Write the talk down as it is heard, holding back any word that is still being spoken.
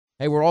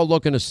Hey, we're all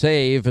looking to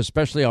save,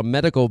 especially on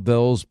medical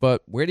bills,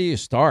 but where do you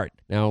start?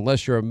 Now,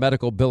 unless you're a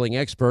medical billing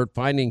expert,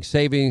 finding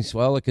savings,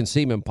 well, it can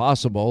seem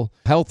impossible.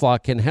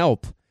 HealthLock can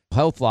help.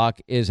 HealthLock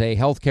is a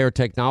healthcare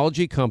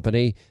technology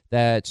company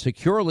that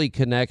securely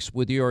connects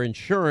with your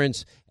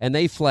insurance, and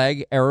they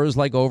flag errors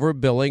like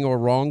overbilling or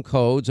wrong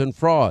codes and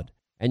fraud.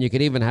 And you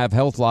can even have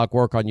HealthLock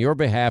work on your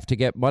behalf to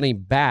get money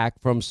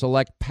back from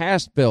select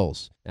past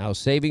bills. Now,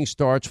 saving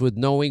starts with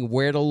knowing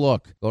where to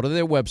look. Go to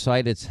their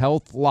website. It's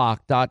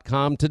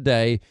healthlock.com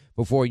today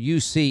before you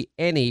see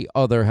any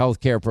other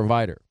healthcare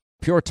provider.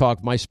 Pure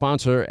Talk, my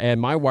sponsor and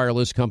my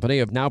wireless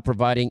company, are now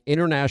providing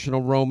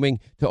international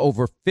roaming to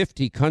over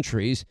 50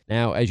 countries.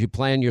 Now, as you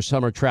plan your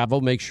summer travel,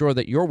 make sure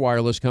that your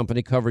wireless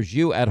company covers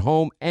you at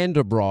home and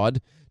abroad.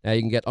 Now,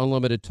 you can get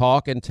unlimited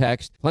talk and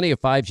text, plenty of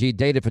 5G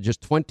data for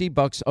just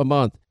 $20 a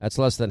month. That's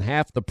less than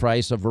half the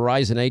price of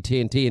Verizon,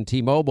 AT&T, and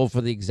T-Mobile for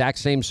the exact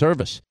same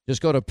service.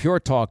 Just go to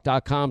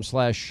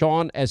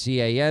puretalk.com/Sean,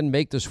 S-E-A-N.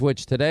 Make the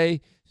switch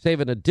today. Save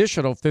an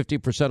additional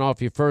 50%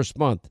 off your first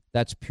month.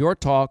 That's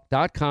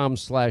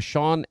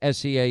puretalk.com/Sean,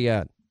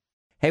 S-E-A-N.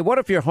 Hey, what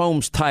if your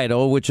home's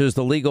title, which is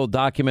the legal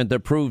document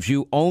that proves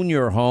you own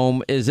your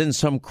home, is in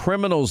some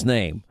criminal's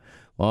name?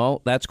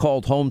 Well, that's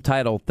called home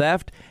title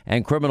theft,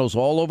 and criminals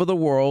all over the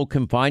world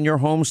can find your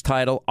home's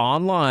title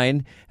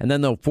online, and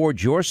then they'll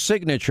forge your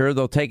signature.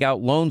 They'll take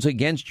out loans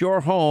against your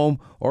home,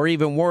 or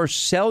even worse,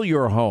 sell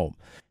your home.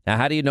 Now,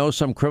 how do you know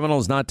some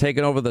criminal's not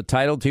taking over the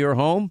title to your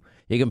home?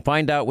 You can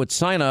find out with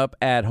sign up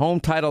at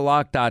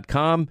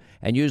HometitleLock.com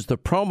and use the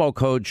promo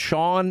code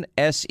Sean,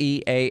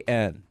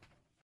 S-E-A-N.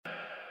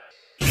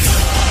 Stay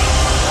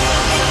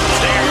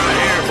right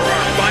here for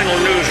our final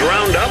news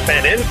roundup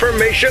and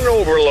information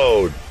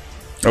overload.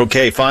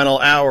 Okay, final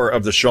hour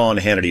of the Sean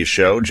Hannity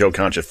Show. Joe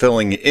Concha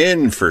filling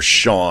in for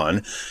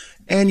Sean.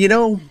 And, you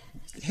know,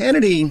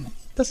 Hannity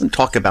doesn't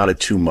talk about it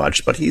too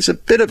much, but he's a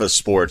bit of a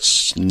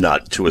sports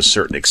nut to a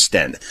certain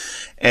extent.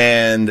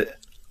 And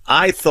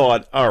I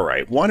thought, all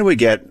right, why don't we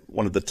get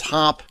one of the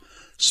top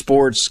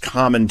sports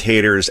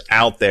commentators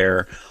out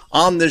there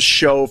on this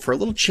show for a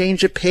little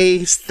change of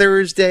pace,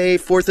 Thursday,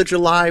 4th of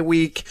July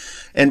week,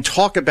 and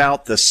talk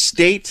about the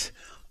state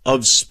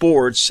of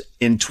sports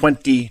in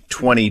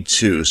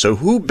 2022. So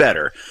who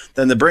better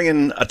than to bring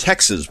in a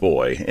Texas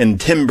boy in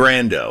Tim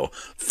Brando,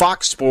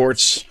 Fox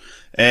Sports,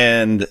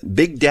 and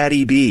Big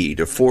Daddy B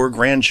to 4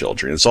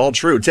 grandchildren. It's all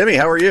true. Timmy,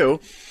 how are you?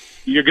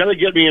 You're going to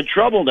get me in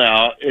trouble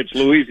now. It's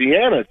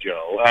Louisiana,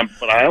 Joe,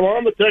 but I am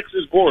on the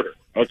Texas border.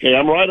 Okay,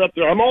 I'm right up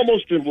there. I'm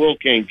almost in Will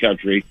Kane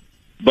country,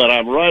 but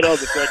I'm right on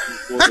the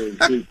Texas border in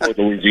Shreveport,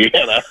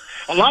 Louisiana.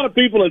 A lot of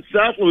people in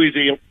South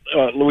Louisiana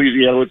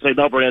would say,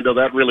 no, Brando,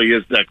 that really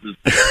is Texas.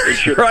 It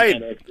should have Right.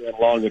 been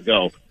that long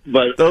ago.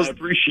 But I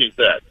appreciate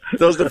that.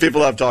 Those are the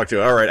people I've talked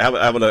to. All right, how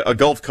about a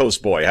Gulf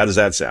Coast boy? How does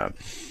that sound?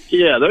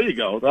 Yeah, there you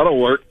go. That'll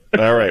work.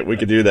 All right, we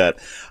can do that.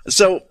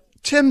 So,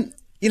 Tim,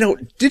 you know,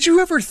 did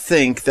you ever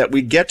think that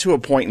we'd get to a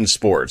point in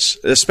sports,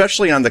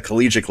 especially on the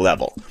collegiate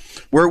level,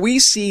 where we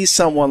see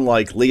someone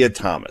like Leah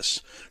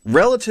Thomas,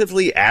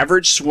 relatively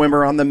average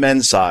swimmer on the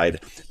men's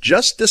side,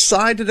 just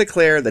decide to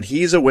declare that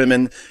he's a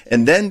woman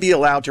and then be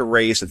allowed to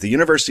race at the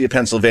University of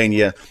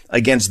Pennsylvania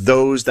against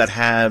those that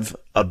have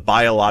a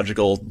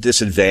biological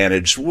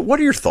disadvantage? What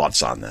are your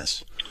thoughts on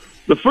this?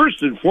 The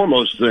first and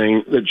foremost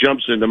thing that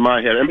jumps into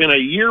my head, I mean, a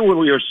year when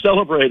we are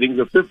celebrating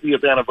the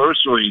 50th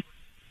anniversary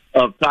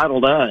of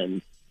Title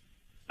IX,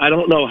 I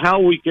don't know how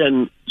we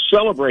can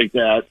celebrate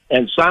that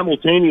and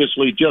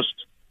simultaneously just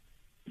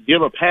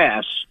give a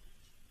pass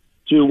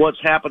to what's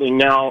happening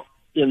now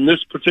in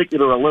this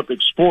particular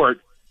Olympic sport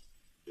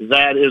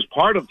that is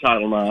part of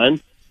Title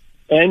IX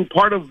and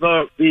part of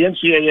the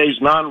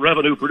NCAA's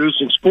non-revenue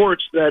producing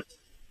sports that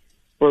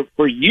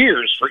for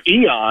years, for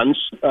eons,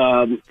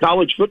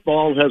 college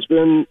football has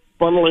been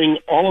funneling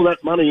all of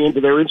that money into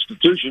their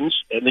institutions,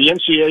 and the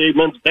NCAA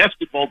men's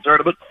basketball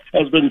tournament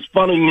has been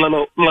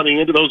funneling money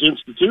into those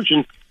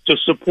institutions to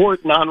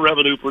support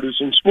non-revenue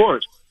producing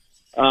sports.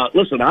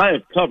 Listen, I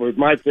have covered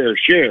my fair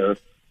share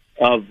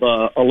of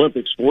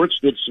Olympic sports,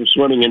 did some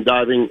swimming and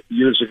diving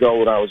years ago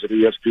when I was at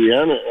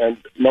ESPN, and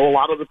know a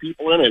lot of the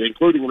people in it,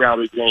 including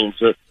Riley Gaines,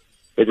 the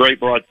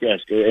great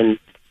broadcaster. And,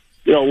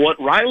 you know, what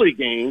Riley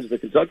Gaines, the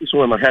Kentucky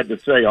swimmer, had to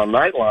say on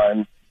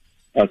Nightline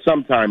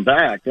some time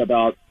back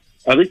about,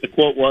 I think the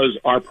quote was,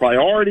 our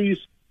priorities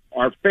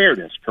are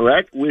fairness,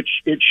 correct?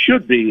 Which it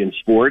should be in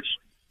sports.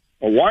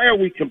 Well, why are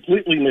we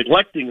completely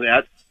neglecting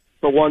that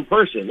for one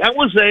person? That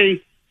was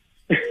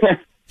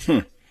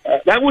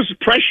that was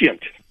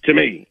prescient to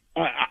me.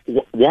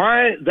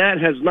 Why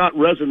that has not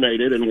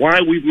resonated and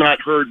why we've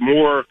not heard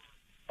more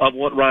of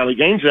what Riley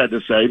Gaines had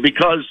to say,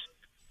 because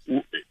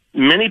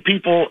many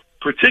people,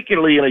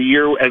 particularly in a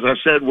year, as I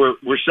said, we're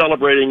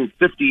celebrating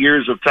 50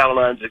 years of Title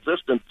IX's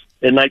existence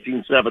in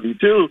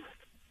 1972,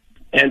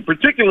 and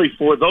particularly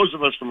for those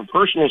of us from a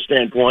personal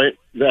standpoint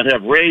that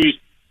have raised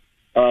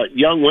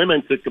young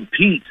women to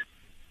compete,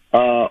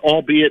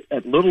 albeit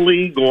at Little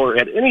League or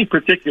at any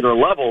particular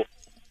level,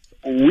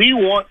 we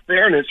want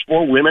fairness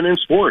for women in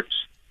sports.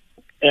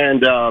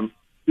 And,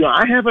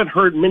 I haven't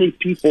heard many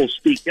people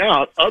speak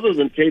out other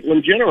than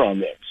Caitlyn Jenner on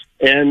this.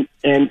 And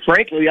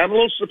frankly, I'm a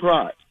little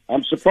surprised.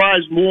 I'm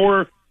surprised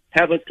more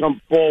haven't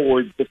come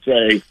forward to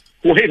say,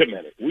 wait a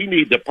minute, we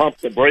need to pump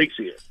the brakes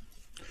here.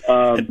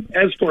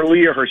 As for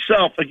Leah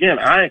herself, again,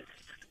 I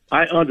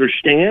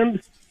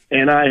understand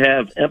and I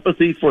have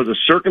empathy for the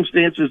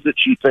circumstances that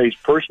she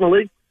faced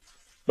personally,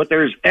 but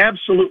there's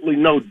absolutely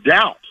no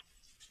doubt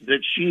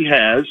that she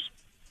has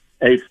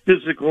a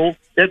physical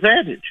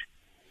advantage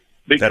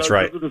because That's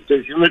right. of the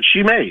decision that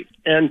she made.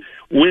 And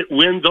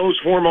when those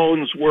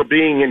hormones were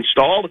being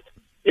installed,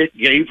 it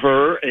gave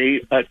her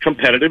a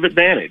competitive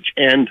advantage.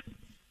 And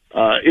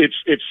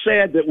it's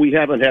sad that we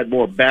haven't had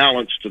more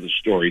balance to the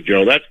story,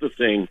 Joe. That's the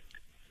thing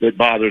that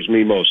bothers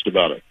me most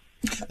about it.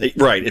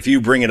 Right. If you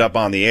bring it up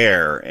on the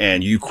air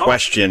and you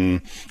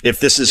question if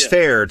this is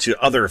fair to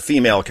other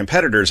female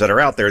competitors that are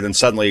out there, then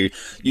suddenly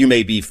you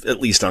may be, at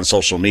least on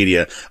social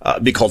media,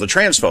 be called a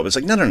transphobe. It's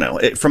like, no.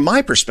 From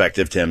my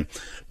perspective, Tim,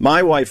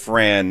 my wife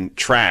ran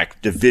track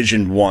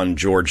Division I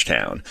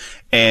Georgetown.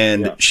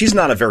 And she's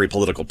not a very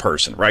political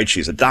person, right?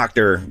 She's a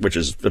doctor, which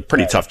is a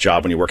pretty tough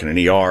job when you work in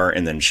an ER.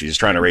 And then she's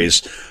trying to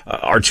raise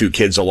our two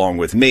kids along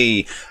with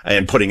me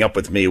and putting up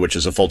with me, which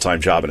is a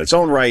full-time job in its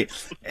own right.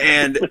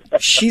 And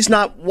she's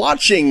not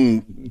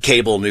watching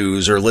cable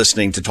news or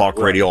listening to talk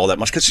radio all that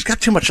much because she's got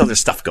too much other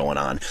stuff going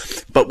on.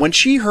 But when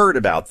she heard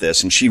about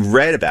this and she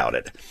read about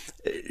it,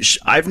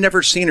 I've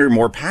never seen her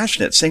more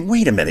passionate, saying,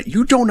 wait a minute,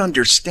 you don't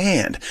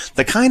understand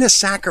the kind of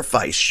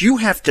sacrifice you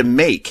have to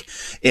make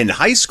in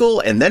high school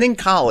and then in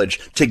college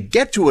to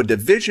get to a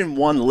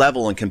Division I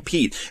level and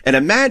compete. And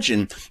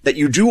imagine that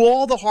you do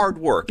all the hard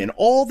work and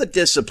all the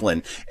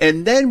discipline,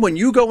 and then when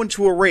you go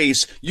into a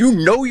race, you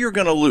know you're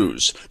going to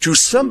lose to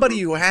somebody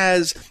who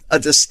has a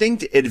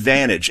distinct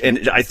advantage.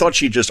 And I thought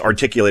she just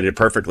articulated it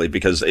perfectly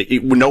because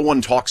no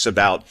one talks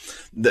about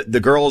the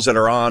girls that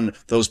are on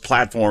those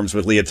platforms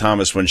with Leah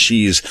Thomas when she's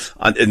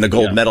in the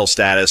gold medal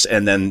status,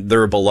 and then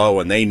they're below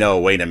and they know,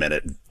 wait a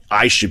minute,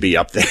 I should be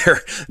up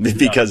there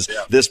because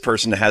this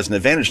person has an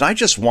advantage. And I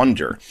just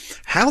wonder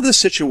how the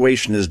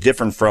situation is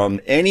different from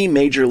any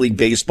Major League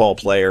Baseball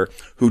player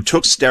who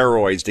took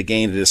steroids to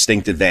gain a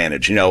distinct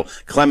advantage. You know,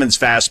 Clemens'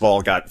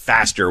 fastball got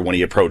faster when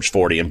he approached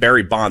 40, and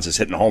Barry Bonds is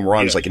hitting home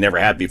runs like he never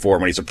had before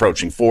when he's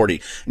approaching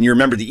 40. And you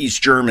remember the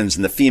East Germans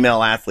and the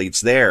female athletes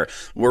there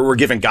were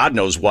given God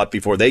knows what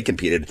before they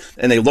competed,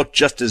 and they looked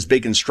just as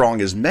big and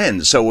strong as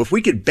men. So if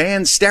we could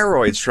ban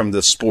steroids from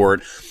the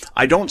sport,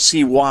 I don't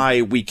see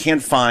why we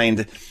can't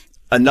find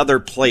another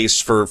place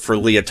for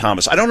Leah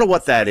Thomas. I don't know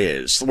what that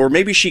is, or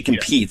maybe she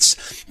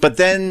competes, but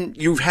then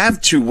you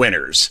have two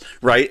winners,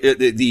 right?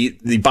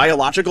 The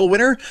biological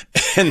winner,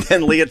 and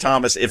then Leah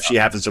Thomas if she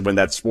happens to win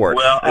that sport.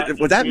 Well,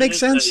 would that make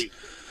sense?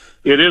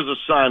 It is a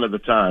sign of the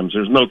times.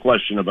 There's no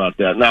question about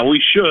that. Now,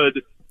 we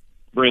should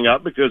bring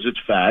up, because it's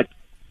fact,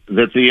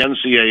 that the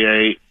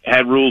NCAA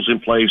had rules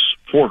in place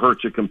for her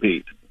to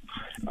compete.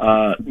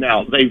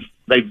 Now, they've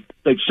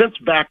since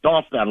backed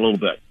off that a little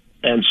bit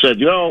and said,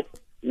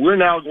 we're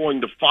now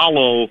going to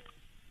follow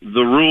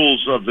the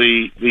rules of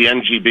the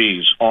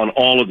NGBs on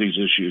all of these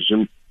issues.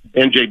 And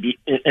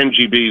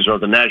NGBs are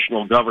the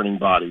national governing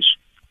bodies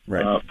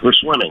for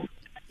swimming.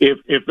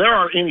 If there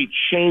are any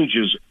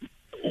changes,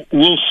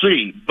 we'll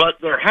see.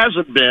 But there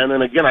hasn't been,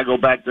 and again, I go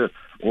back to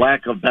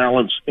lack of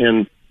balance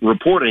in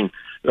reporting,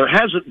 there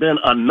hasn't been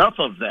enough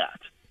of that,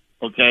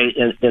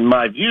 okay, in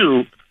my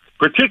view,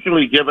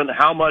 particularly given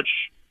how much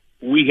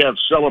we have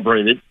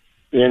celebrated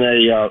in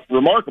a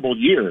remarkable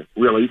year,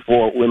 really,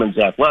 for women's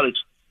athletics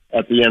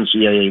at the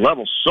NCAA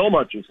level. So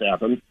much has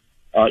happened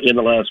in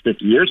the last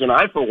 50 years, and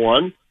I, for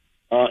one,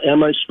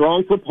 am a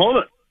strong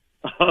proponent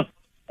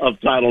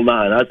of Title IX.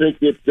 I think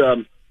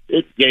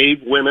it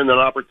gave women an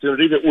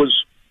opportunity that was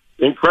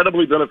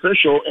incredibly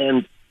beneficial,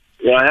 and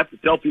I have to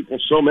tell people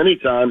so many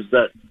times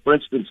that, for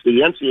instance,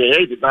 the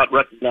NCAA did not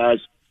recognize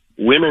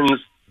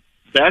women's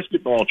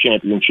basketball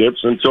championships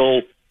until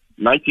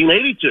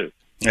 1982.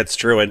 That's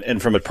true.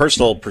 And from a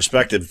personal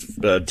perspective,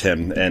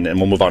 Tim, and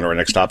we'll move on to our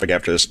next topic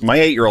after this, my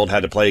 8-year-old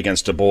had to play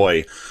against a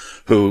boy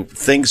who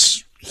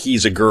thinks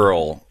he's a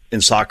girl in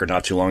soccer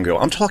not too long ago.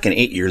 I'm talking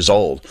 8 years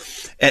old.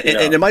 And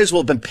it might as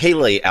well have been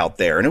Pele out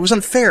there. And it was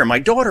unfair. My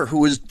daughter, who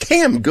was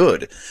damn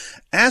good,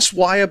 asked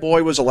why a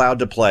boy was allowed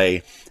to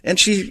play, and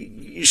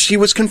she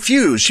was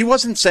confused. She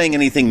wasn't saying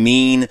anything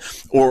mean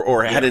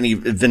or had any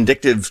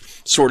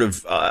vindictive sort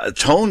of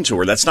tone to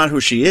her. That's not who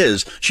she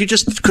is. She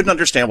just couldn't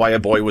understand why a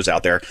boy was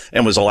out there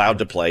and was allowed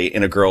to play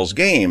in a girl's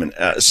game. And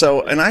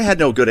and I had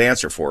no good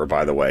answer for her,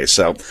 by the way.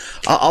 So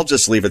I'll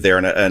just leave it there,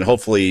 and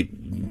hopefully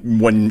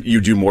when you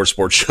do more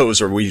sports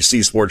shows or we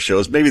see sports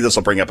shows, maybe this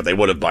will bring up, but they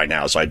would have by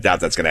now, so I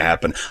doubt that's going to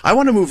happen. I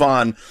want to move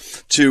on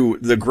to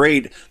the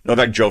great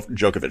Novak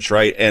Djokovic,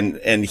 right? And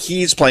and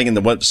he's playing in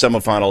the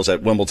semifinals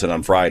at Wimbledon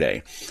on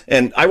Friday.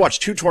 And I watch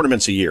 2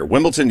 tournaments a year,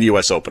 Wimbledon and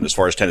U.S. Open, as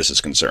far as tennis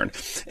is concerned.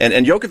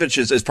 And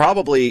Djokovic is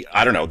probably,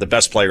 I don't know, the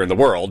best player in the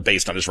world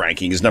based on his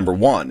ranking. He's number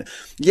 1.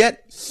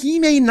 Yet he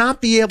may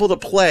not be able to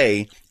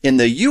play in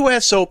the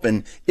U.S.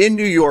 Open in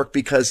New York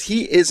because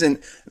he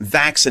isn't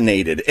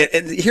vaccinated.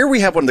 And here we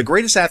have one of the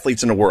greatest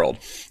athletes in the world,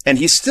 and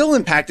he's still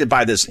impacted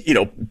by this,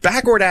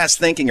 backward ass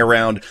thinking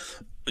around,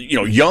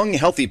 young,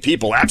 healthy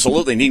people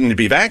absolutely needing to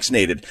be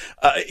vaccinated.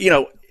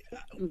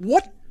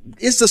 What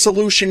is the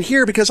solution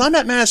here? Because I'm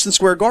at Madison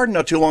Square Garden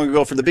not too long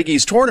ago for the Big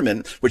East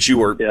tournament, which you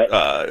were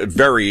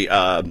very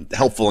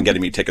helpful in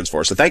getting me tickets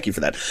for. So thank you for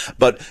that.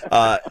 But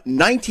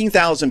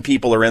 19,000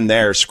 people are in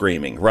there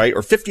screaming, right?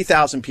 Or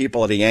 50,000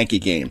 people at a Yankee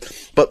game.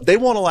 But they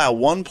won't allow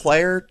one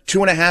player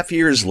 2.5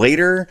 years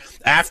later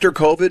after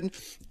COVID,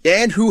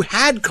 and who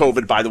had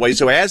COVID, by the way,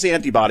 so has the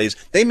antibodies,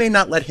 they may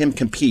not let him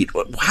compete.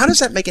 How does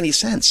that make any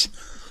sense?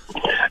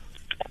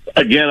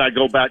 Again, I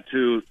go back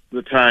to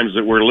the times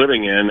that we're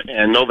living in,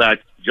 and Novak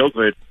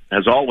Djokovic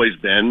has always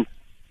been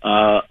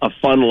a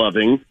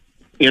fun-loving,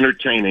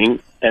 entertaining,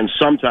 and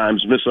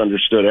sometimes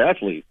misunderstood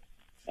athlete.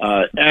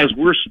 As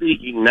we're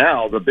speaking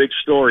now, the big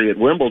story at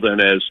Wimbledon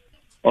is,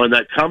 on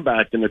that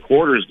comeback in the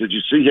quarters, did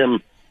you see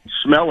him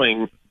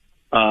smelling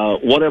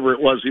whatever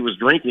it was he was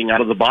drinking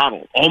out of the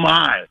bottle? Oh,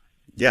 my.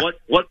 Yeah.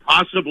 What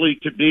possibly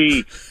could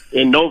be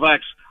in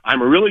Novak's?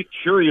 I'm really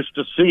curious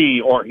to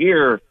see or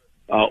hear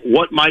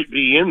what might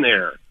be in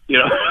there.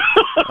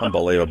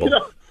 Unbelievable.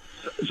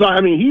 So,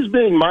 I mean, he's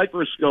being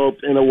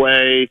microscoped in a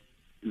way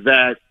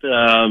that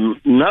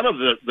none of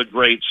the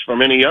greats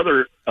from any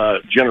other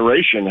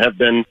generation have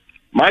been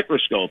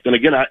microscoped. And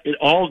again, it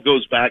all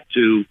goes back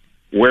to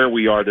where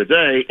we are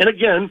today. And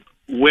again,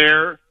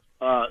 where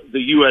the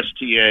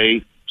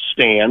USTA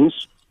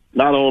stands,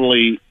 not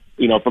only,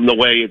 from the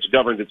way it's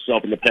governed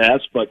itself in the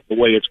past, but the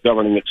way it's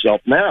governing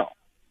itself now.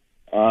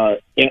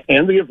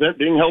 And the event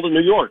being held in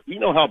New York. You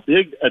know how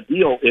big a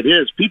deal it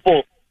is.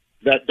 People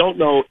that don't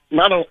know,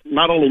 not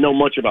only know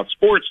much about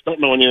sports, don't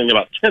know anything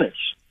about tennis,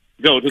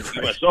 go to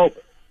the U.S.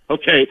 Open.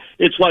 Okay,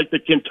 it's like the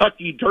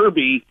Kentucky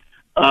Derby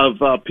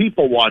of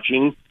people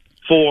watching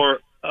for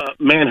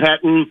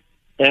Manhattan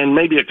and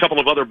maybe a couple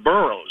of other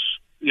boroughs.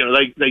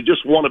 They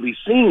just want to be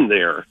seen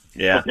there.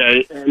 Yeah.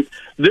 Okay, and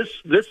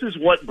this is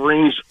what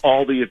brings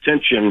all the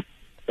attention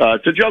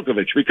to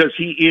Djokovic, because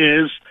he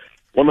is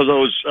one of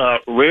those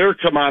rare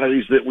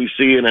commodities that we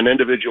see in an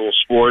individual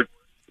sport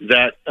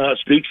that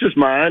speaks his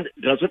mind,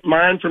 doesn't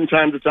mind from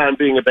time to time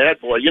being a bad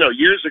boy.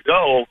 Years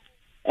ago,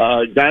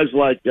 guys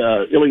like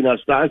Ilie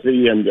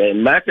Nastase and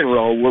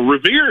McEnroe were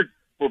revered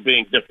for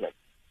being different.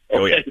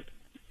 Okay? Oh, yeah.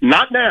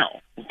 Not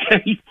now.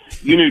 Okay,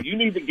 you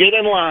need to get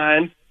in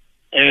line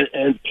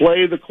and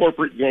play the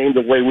corporate game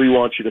the way we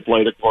want you to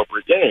play the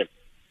corporate game.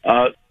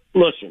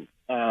 Listen,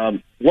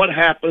 what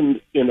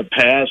happened in the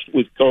past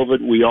with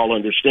COVID, we all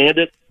understand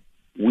it.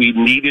 We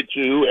needed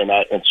to,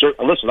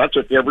 listen, I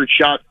took every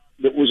shot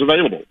that was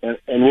available,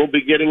 and we'll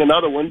be getting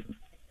another one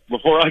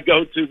before I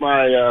go to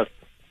my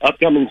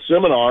upcoming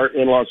seminar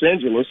in Los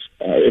Angeles.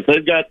 If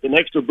they've got an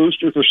extra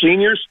booster for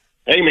seniors,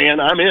 hey, man,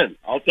 I'm in.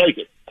 I'll take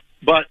it.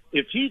 But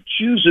if he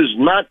chooses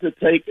not to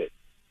take it,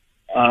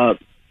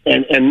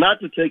 and not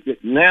to take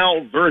it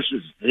now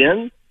versus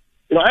then,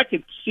 I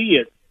could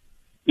see it,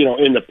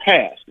 in the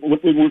past.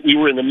 We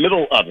were in the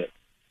middle of it.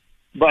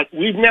 But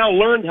we've now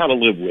learned how to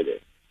live with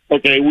it.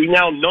 Okay, we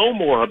now know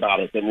more about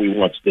it than we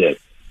once did.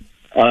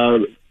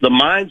 The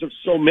minds of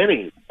so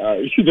many,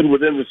 even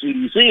within the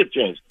CDC, have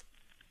changed.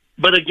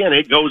 But again,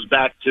 it goes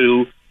back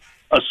to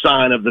a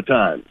sign of the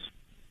times.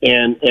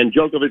 And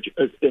Djokovic,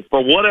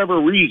 for whatever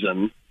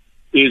reason,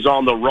 is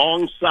on the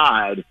wrong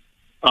side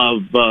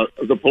of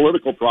the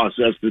political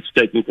process that's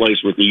taking place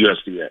with the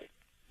USTA.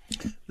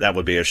 That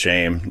would be a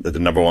shame that the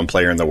number one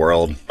player in the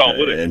world,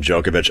 and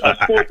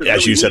Djokovic,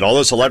 as you said, all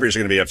those celebrities are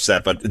going to be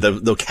upset, but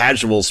the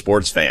casual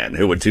sports fan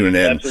who would tune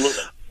in,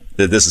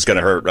 this is going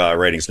to hurt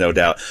ratings, no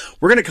doubt.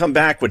 We're going to come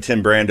back with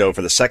Tim Brando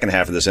for the second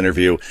half of this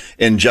interview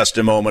in just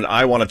a moment.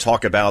 I want to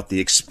talk about the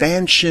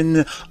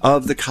expansion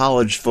of the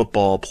college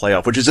football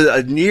playoff, which is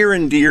a near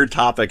and dear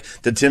topic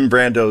to Tim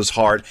Brando's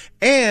heart,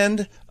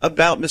 and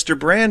about Mr.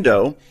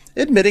 Brando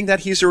admitting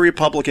that he's a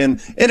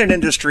Republican in an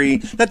industry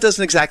that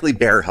doesn't exactly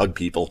bear hug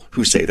people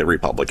who say they're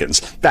Republicans.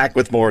 Back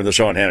with more of the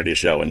Sean Hannity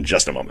Show in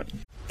just a moment.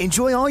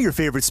 Enjoy all your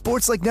favorite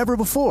sports like never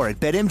before at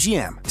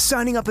BetMGM.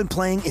 Signing up and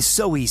playing is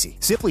so easy.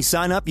 Simply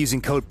sign up using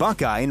code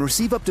Buckeye and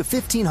receive up to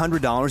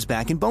 $1,500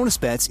 back in bonus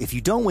bets if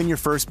you don't win your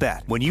first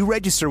bet. When you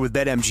register with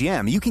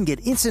BetMGM, you can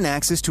get instant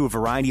access to a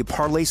variety of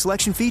parlay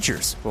selection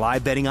features,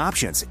 live betting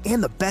options,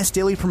 and the best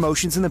daily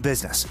promotions in the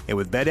business. And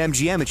with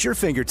BetMGM at your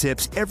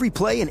fingertips, every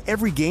play and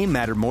every game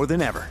matter more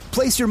than ever.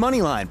 Place your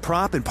moneyline,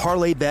 prop, and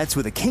parlay bets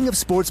with the king of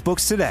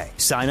sportsbooks today.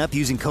 Sign up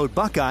using code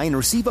Buckeye and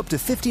receive up to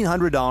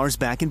 $1,500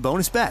 back in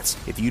bonus bets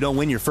if you don't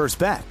win your first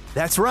bet.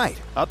 That's right,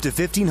 up to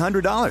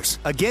 $1,500.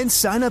 Again,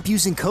 sign up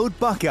using code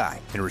Buckeye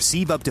and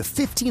receive up to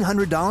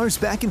 $1,500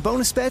 back in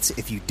bonus bets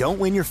if you don't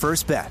win your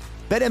first bet.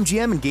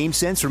 BetMGM and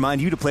GameSense remind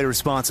you to play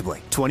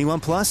responsibly. 21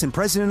 plus and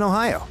present in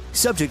Ohio.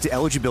 Subject to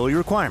eligibility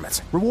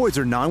requirements. Rewards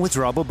are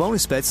non-withdrawable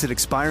bonus bets that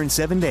expire in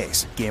 7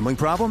 days. Gambling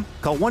problem?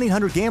 Call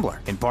 1-800-GAMBLER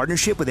in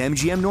partnership with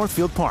MGM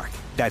Northfield Park.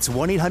 That's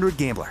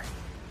 1-800-GAMBLER.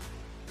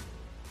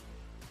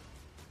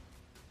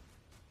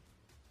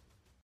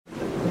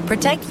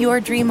 Protect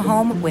your dream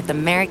home with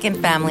American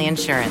Family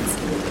Insurance.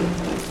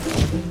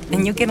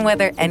 And you can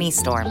weather any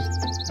storm.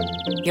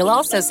 You'll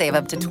also save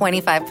up to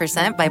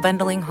 25% by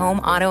bundling home,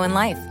 auto, and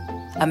life.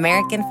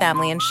 American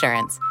Family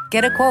Insurance.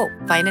 Get a quote.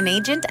 Find an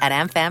agent at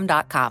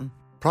amfam.com.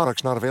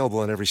 Products not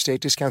available in every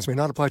state. Discounts may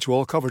not apply to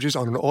all coverages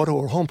on an auto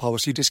or home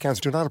policy. Discounts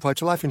do not apply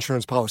to life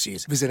insurance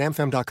policies. Visit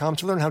amfam.com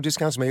to learn how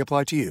discounts may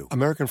apply to you.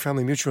 American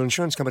Family Mutual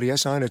Insurance Company,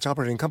 SI, and its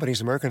operating companies,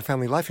 American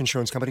Family Life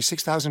Insurance Company,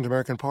 6000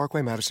 American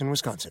Parkway, Madison,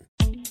 Wisconsin.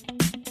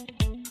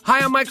 Hi,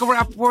 I'm Michael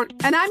Rappaport.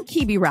 And I'm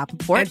Kibi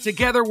Rappaport. And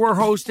together we're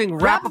hosting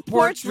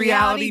Rappaport's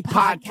Reality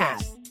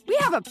Podcast. We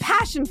have a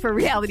passion for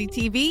reality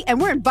TV, and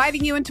we're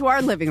inviting you into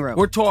our living room.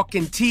 We're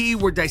talking tea,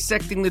 we're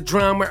dissecting the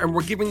drama, and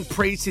we're giving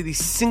praise to the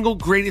single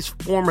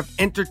greatest form of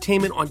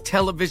entertainment on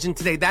television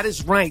today. That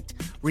is right.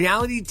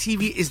 Reality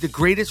TV is the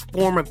greatest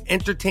form of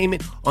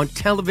entertainment on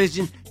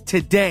television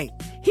today.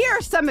 Here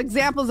are some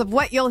examples of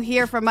what you'll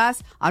hear from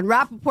us on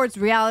Rappaport's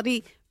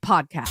Reality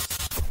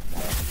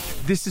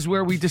Podcast. This is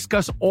where we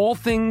discuss all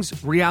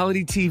things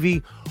reality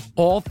TV,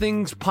 all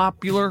things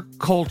popular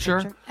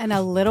culture. And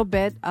a little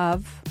bit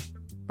of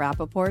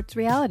Rappaport's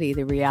reality,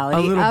 the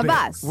reality of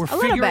us. We're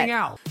figuring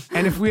out.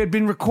 And if we had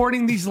been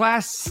recording these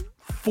last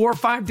 4 or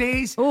 5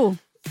 days,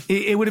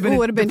 it would have been,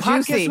 the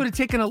podcast juicy. Would have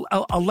taken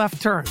a left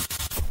turn.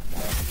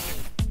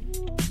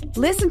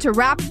 Listen to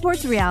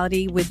Rappaport's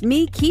Reality with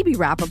me, Kibi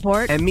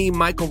Rappaport. And me,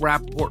 Michael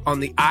Rappaport, on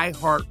the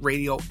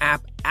iHeartRadio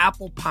app,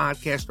 Apple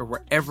Podcast, or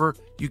wherever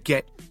you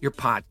get your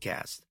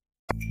podcast.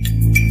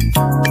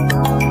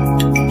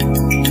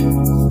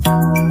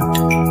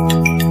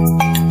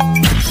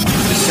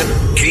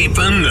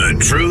 Keeping the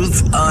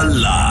truth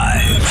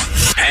alive.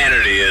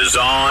 Hannity is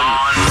on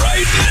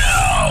right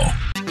now.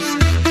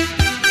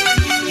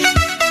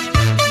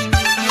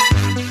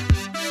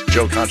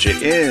 Joe Concha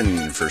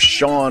in for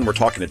Sean. We're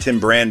talking to Tim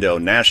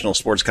Brando, national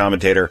sports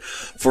commentator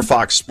for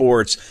Fox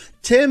Sports.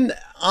 Tim,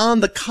 on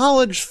the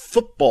college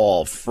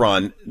football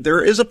front,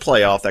 there is a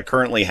playoff that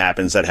currently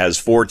happens that has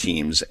 4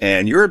 teams,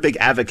 and you're a big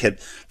advocate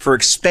for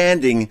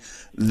expanding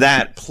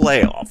that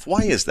playoff.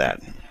 Why is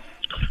that?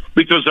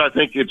 Because I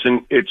think it's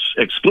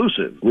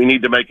exclusive. We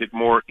need to make it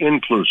more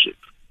inclusive.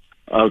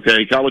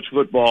 Okay, college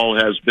football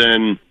has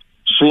been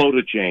slow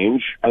to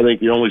change. I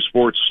think the only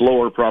sport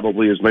slower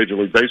probably is Major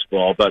League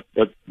Baseball, but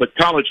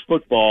college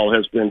football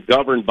has been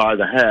governed by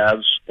the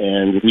haves,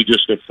 and we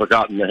just have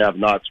forgotten the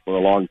have-nots for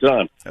a long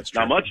time. That's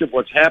true. Now, much of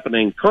what's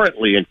happening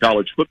currently in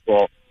college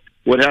football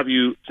would have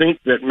you think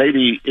that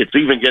maybe it's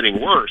even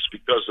getting worse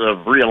because of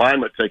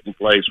realignment taking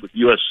place with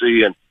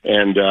USC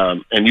and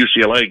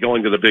UCLA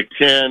going to the Big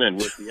Ten, and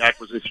with the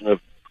acquisition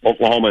of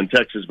Oklahoma and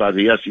Texas by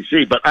the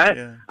SEC. But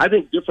I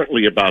think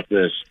differently about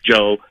this,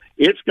 Joe.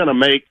 It's going to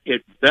make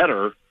it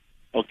better,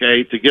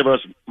 okay, to give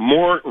us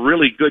more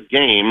really good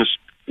games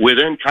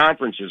within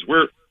conferences.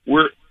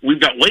 We've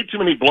got way too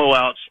many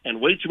blowouts and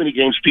way too many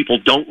games people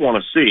don't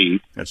want to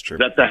see. That's true.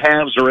 That the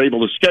halves are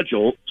able to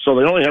schedule, so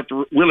they only have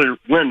to really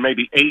win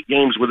maybe 8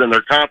 games within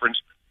their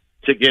conference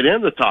to get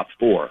in the top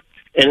 4.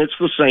 And it's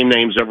the same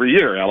names every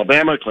year: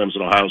 Alabama,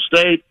 Clemson, Ohio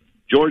State,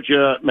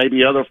 Georgia,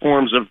 maybe other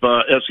forms of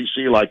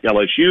SEC like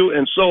LSU,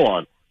 and so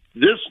on.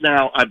 This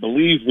now, I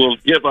believe, will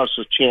give us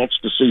a chance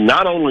to see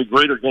not only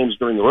greater games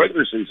during the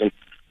regular season,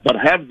 but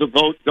have the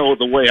vote go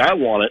the way I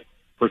want it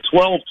for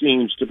 12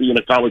 teams to be in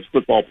a college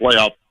football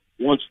playoff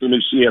once the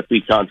new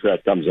CFP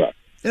contract comes up.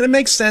 And it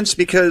makes sense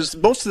because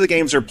most of the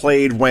games are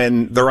played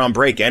when they're on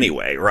break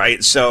anyway,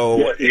 right?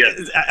 So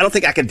I don't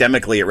think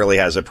academically it really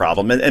has a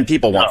problem. And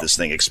people want this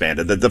thing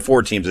expanded. The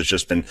 4 teams has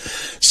just been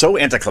so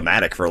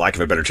anticlimactic, for lack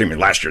of a better term.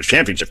 Last year's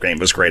championship game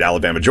was great,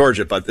 Alabama,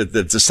 Georgia, but the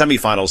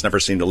semifinals never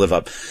seem to live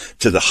up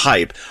to the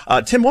hype.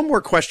 Tim, one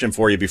more question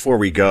for you before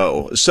we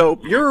go.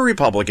 So you're a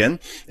Republican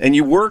and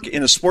you work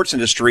in a sports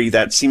industry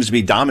that seems to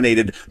be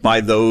dominated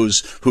by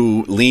those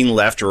who lean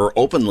left or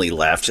openly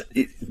left.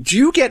 Do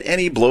you get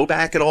any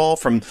blowback at all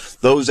from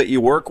those that you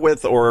work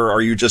with, or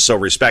are you just so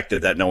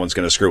respected that no one's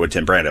going to screw with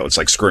Tim Brando? It's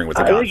like screwing with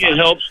the Godfather.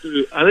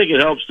 I think it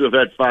helps to have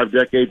had 5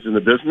 decades in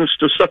the business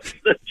to some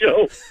extent,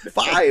 Joe.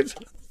 5.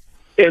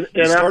 And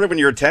you started when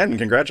you were 10.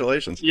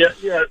 Congratulations. Yeah.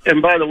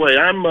 And by the way,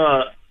 I'm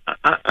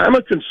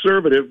a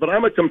conservative, but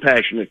I'm a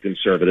compassionate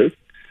conservative.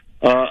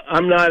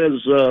 I'm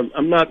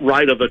not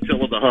right of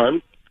Attila the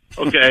Hun.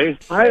 Okay,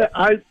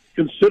 I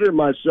consider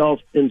myself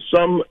in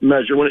some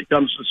measure, when it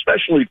comes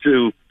especially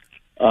to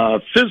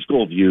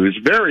physical views,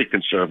 very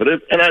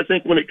conservative, and I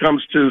think when it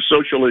comes to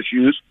social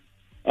issues,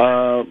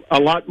 a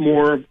lot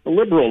more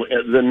liberal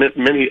than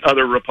many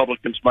other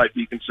Republicans might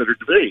be considered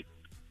to be.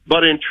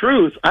 But in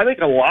truth, I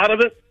think a lot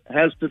of it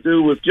has to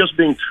do with just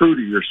being true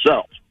to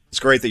yourself. It's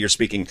great that you're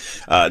speaking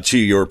to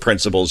your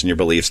principles and your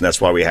beliefs, and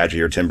that's why we had you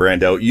here, Tim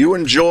Brando. You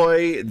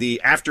enjoy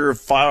the after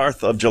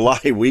 4th of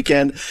July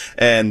weekend,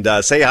 and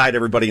say hi to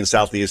everybody in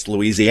Southeast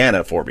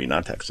Louisiana for me,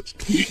 not Texas.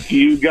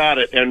 You got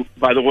it. And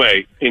by the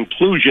way,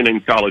 inclusion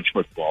in college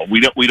football. We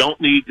don't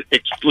need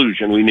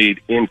exclusion. We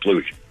need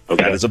inclusion.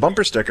 Okay? That is a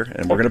bumper sticker,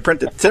 and we're going to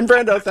print it. Tim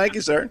Brando, thank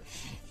you, sir.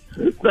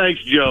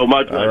 Thanks, Joe.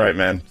 My pleasure. All right,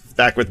 man.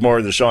 Back with more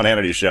of the Sean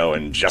Hannity Show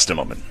in just a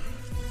moment.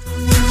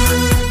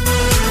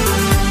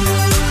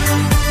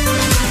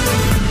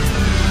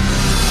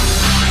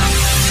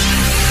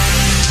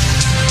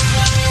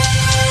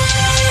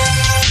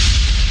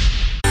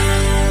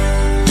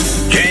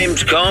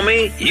 James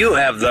Comey, you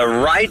have the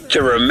right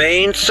to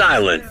remain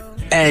silent,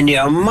 and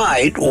you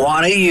might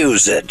want to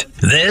use it.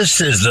 This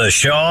is the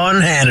Sean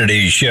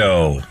Hannity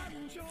Show.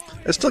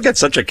 I still get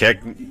such a kick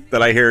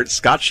that I hear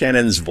Scott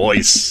Shannon's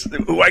voice,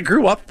 who I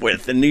grew up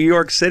with in New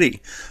York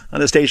City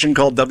on a station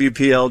called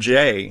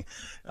WPLJ.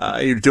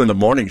 You're doing the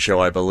morning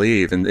show, I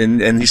believe,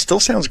 and he still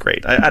sounds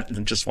great. I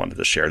just wanted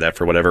to share that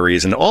for whatever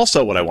reason.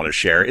 Also, what I want to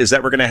share is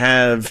that we're going to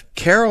have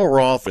Carol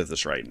Roth with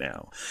us right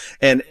now.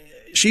 And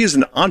she is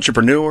an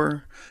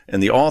entrepreneur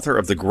and the author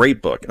of the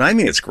great book, and I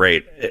mean it's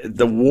great,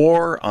 The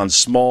War on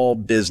Small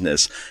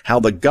Business,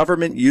 How the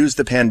Government Used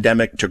the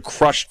Pandemic to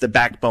Crush the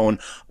Backbone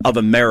of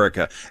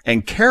America.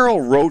 And Carol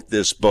wrote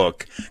this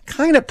book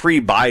kind of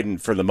pre-Biden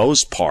for the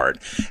most part,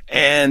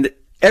 and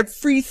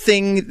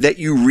everything that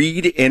you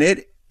read in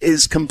it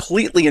is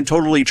completely and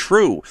totally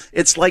true.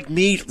 It's like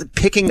me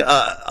picking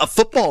a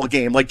football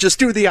game, like just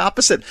do the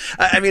opposite.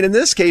 I mean, in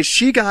this case,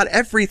 she got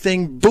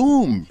everything,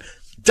 boom,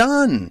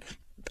 done.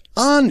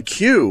 On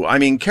cue. I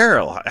mean,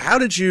 Carol, how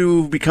did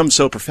you become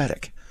so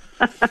prophetic?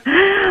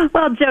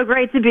 Well, Joe,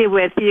 great to be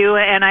with you,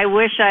 and I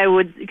wish I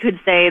could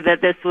say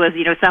that this was,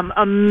 some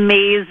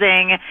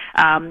amazing,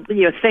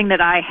 thing that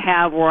I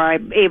have where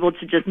I'm able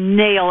to just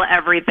nail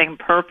everything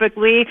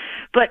perfectly,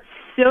 but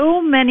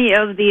so many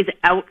of these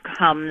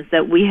outcomes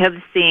that we have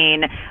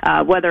seen,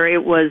 whether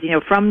it was,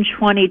 from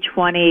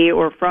 2020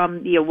 or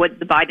from, what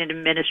the Biden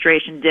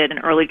administration did in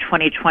early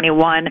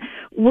 2021,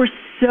 were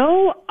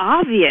so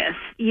obvious.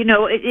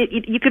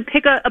 You could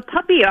pick a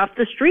puppy off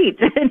the street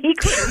and he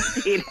could have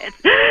seen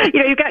it.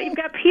 You've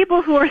got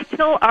people who are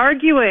still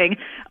arguing,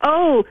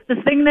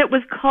 the thing that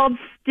was called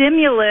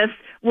stimulus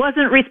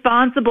wasn't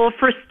responsible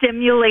for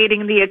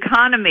stimulating the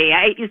economy.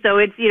 So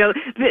it's,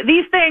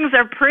 these things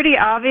are pretty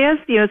obvious.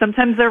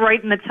 Sometimes they're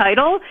right in the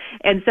title.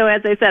 And so,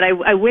 as I said,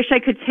 I wish I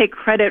could take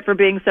credit for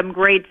being some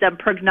great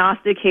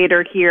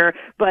prognosticator here,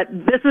 but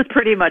this is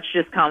pretty much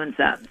just common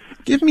sense.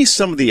 Give me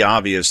some of the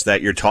obvious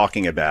that you're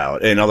talking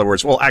about. In other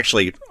words, well,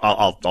 actually,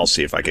 I'll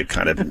see if I could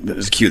kind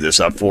of cue this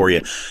up for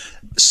you.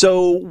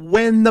 So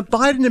when the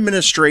Biden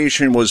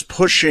administration was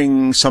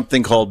pushing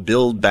something called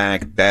Build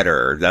Back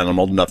Better, that I'm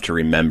old enough to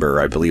remember,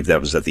 I believe that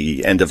was at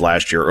the end of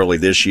last year, early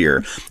this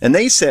year, and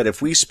they said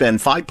if we spend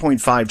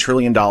 $5.5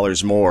 trillion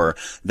more,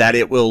 that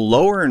it will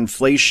lower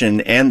inflation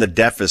and the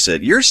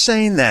deficit. You're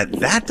saying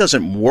that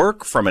doesn't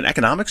work from an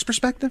economics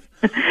perspective?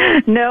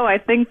 No, I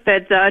think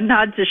that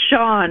nod to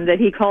Sean that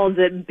he calls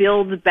it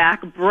Build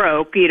Back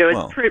Broke.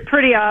 It's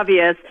pretty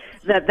obvious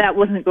that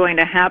wasn't going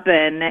to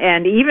happen.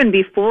 And even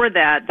before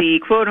that,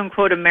 the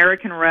quote-unquote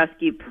American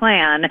Rescue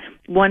Plan,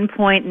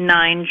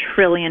 $1.9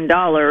 trillion,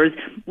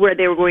 where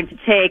they were going to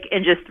take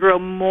and just throw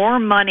more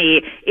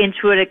money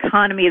into an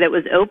economy that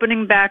was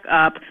opening back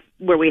up,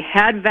 where we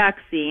had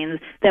vaccines,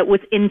 that was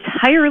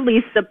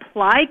entirely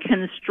supply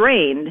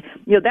constrained.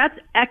 That's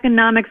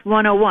economics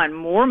 101.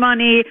 More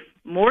money,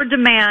 more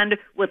demand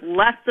with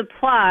less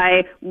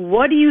supply.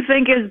 What do you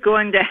think is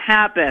going to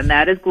happen?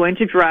 That is going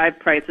to drive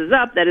prices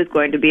up. That is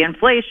going to be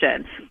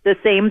inflation. The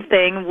same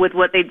thing with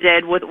what they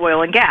did with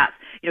oil and gas.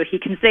 He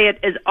can say it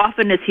as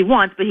often as he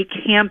wants, but he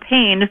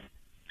campaigned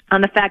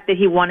on the fact that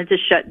he wanted to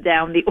shut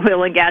down the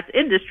oil and gas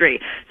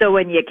industry. So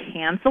when you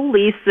cancel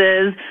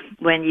leases,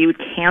 when you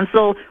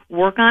cancel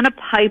work on a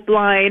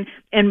pipeline,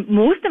 and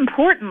most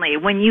importantly,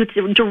 when you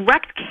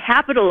direct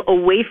capital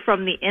away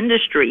from the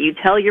industry, you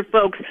tell your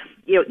folks,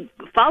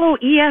 follow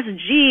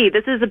ESG.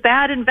 This is a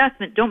bad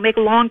investment. Don't make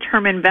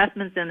long-term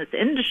investments in this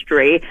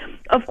industry.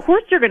 Of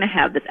course you're going to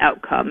have this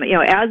outcome.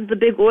 As the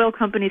big oil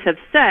companies have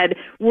said,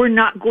 we're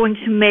not going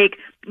to make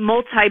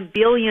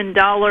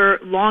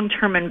multi-billion-dollar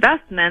long-term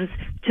investments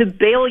to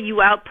bail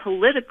you out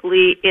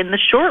politically in the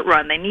short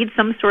run. They need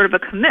some sort of a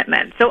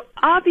commitment. So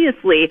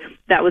obviously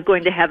that was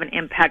going to have an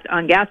impact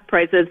on gas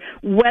prices,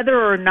 whether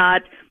or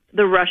not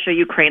the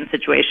Russia-Ukraine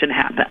situation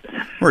happens.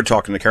 We're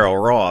talking to Carol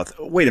Roth.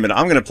 Wait a minute.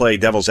 I'm going to play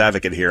devil's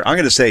advocate here. I'm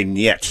going to say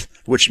 "niet,"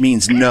 which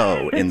means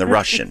no in the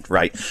Russian,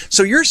 right?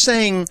 So you're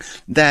saying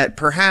that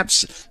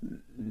perhaps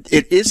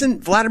it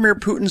isn't Vladimir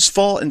Putin's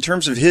fault in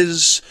terms of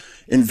his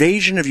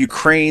invasion of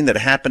Ukraine that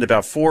happened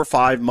about 4 or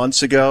 5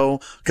 months ago?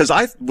 Because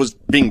I was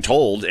being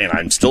told, and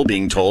I'm still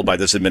being told by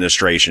this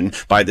administration,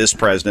 by this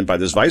president, by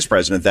this vice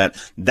president, that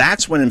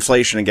that's when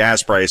inflation and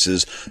gas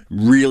prices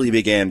really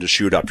began to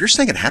shoot up. You're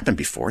saying it happened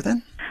before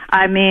then?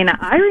 I mean,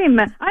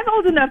 I'm old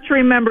old enough to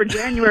remember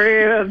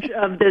January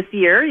of this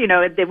year. You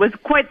know, it was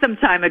quite some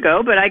time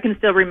ago, but I can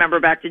still remember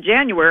back to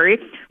January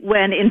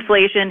when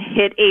inflation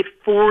hit a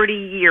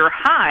 40-year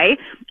high.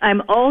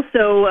 I'm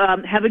also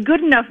have a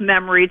good enough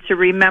memory to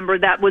remember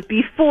that was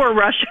before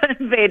Russia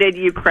invaded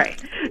Ukraine.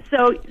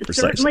 So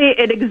certainly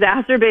it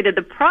exacerbated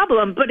the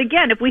problem. But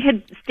again, if we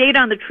had stayed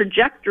on the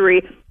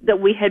trajectory that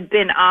we had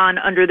been on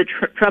under the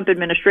Trump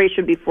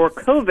administration before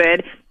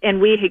COVID,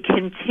 and we had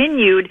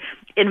continued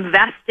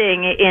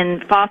investing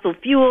in fossil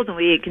fuels and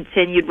we had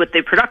continued with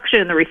the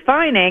production and the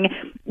refining,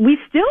 we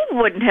still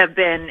wouldn't have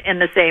been in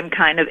the same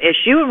kind of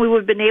issue, and we would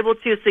have been able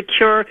to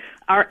secure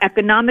our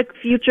economic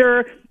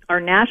future,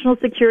 our national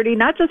security,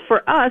 not just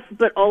for us,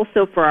 but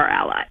also for our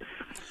allies.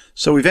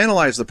 So we've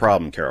analyzed the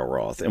problem, Carol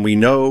Roth, and we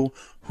know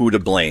who to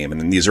blame,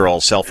 and these are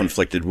all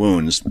self-inflicted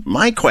wounds.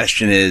 My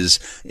question is,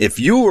 if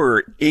you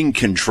were in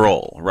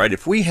control, right,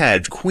 if we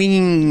had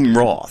Queen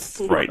Roth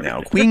right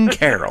now, Queen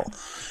Carol,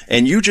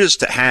 and you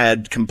just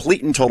had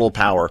complete and total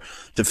power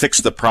to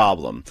fix the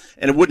problem,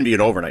 and it wouldn't be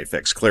an overnight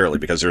fix, clearly,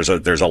 because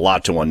there's a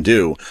lot to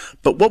undo,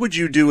 but what would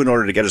you do in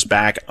order to get us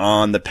back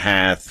on the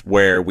path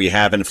where we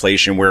have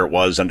inflation where it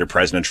was under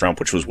President Trump,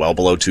 which was well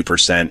below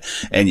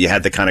 2%, and you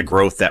had the kind of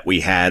growth that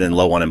we had and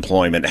low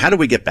unemployment? How do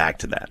we get back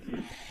to that?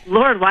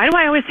 Lord, why do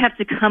I always have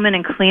to come in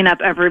and clean up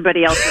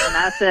everybody else's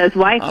messes?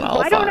 Why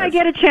don't I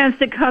get a chance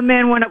to come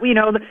in when, you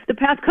know, the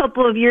past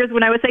couple of years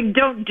when I was saying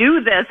don't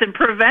do this and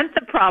prevent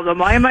the problem?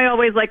 Why am I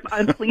always like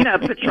on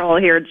cleanup patrol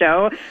here,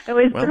 Joe? I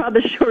always draw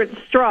the short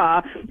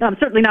straw.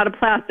 Certainly not a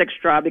plastic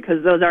straw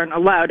because those aren't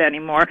allowed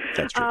anymore.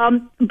 That's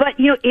true. But,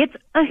 you know, it's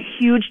a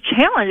huge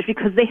challenge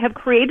because they have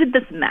created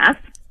this mess.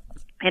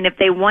 And if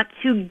they want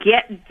to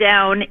get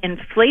down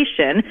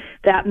inflation,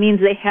 that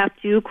means they have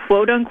to,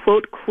 quote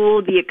unquote,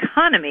 cool the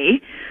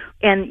economy.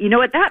 And you know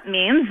what that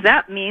means?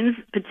 That means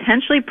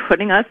potentially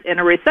putting us in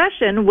a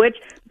recession, which,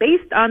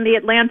 based on the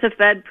Atlanta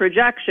Fed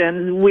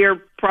projections,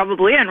 we're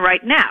probably in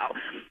right now.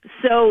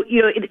 So,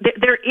 you know,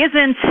 there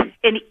isn't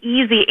an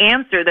easy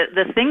answer.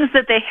 The things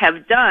that they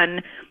have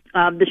done,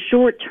 the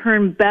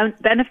short-term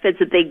benefits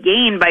that they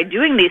gain by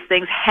doing these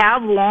things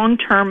have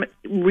long-term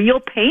real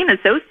pain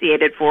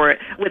associated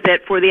with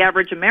it for the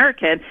average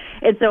American.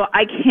 And so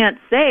I can't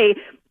say,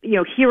 you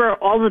know, here are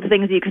all of the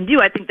things you can do.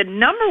 I think the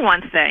number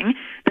one thing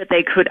that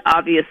they could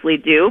obviously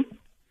do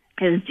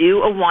is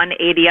do a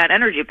 180 on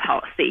energy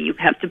policy. You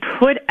have to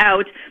put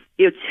out,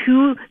 you know,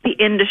 to the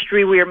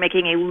industry, we are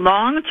making a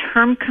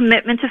long-term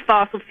commitment to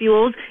fossil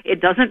fuels.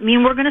 It doesn't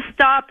mean we're going to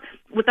stop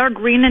with our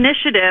green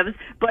initiatives,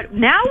 but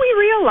now we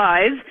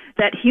realize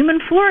that human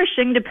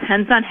flourishing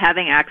depends on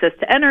having access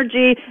to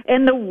energy,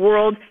 and the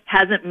world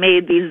hasn't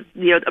made these,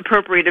 you know,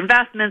 appropriate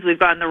investments. We've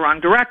gone in the wrong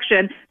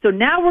direction. So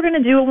now we're going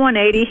to do a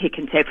 180. He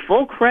can take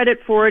full credit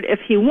for it if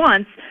he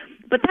wants.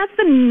 But that's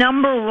the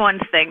number one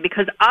thing,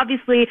 because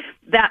obviously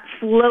that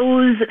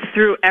flows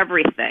through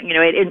everything. You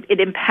know,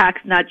 it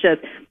impacts not just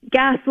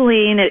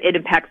gasoline, it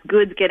impacts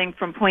goods getting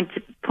from point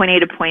A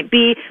to point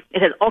B.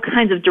 It has all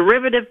kinds of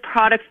derivative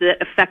products that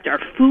affect our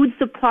food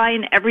supply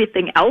and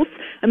everything else.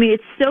 I mean,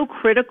 it's so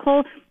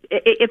critical.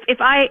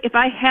 If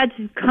I had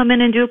to come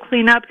in and do a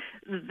cleanup,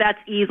 that's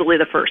easily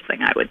the first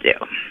thing I would do.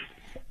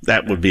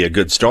 That would be a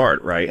good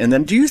start, right? And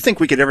then do you think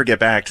we could ever get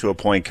back to a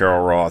point,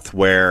 Carol Roth,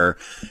 where,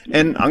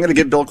 and I'm going to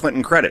give Bill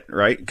Clinton credit,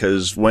 right?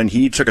 Because when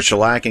he took a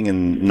shellacking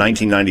in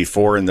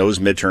 1994 in those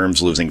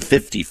midterms, losing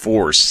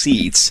 54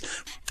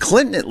 seats,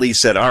 Clinton at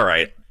least said, all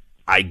right,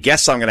 I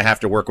guess I'm going to have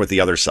to work with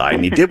the other side.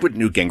 And he did with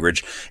Newt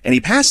Gingrich. And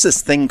he passed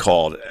this thing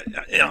called,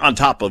 on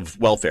top of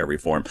welfare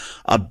reform,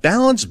 a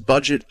balanced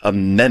budget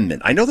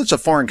amendment. I know that's a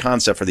foreign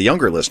concept for the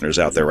younger listeners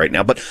out there right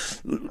now, but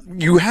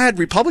you had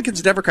Republicans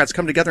and Democrats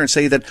come together and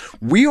say that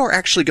we are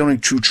actually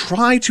going to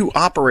try to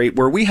operate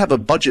where we have a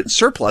budget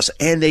surplus,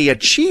 and they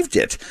achieved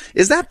it.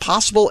 Is that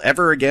possible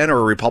ever again, or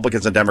are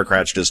Republicans and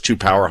Democrats just too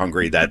power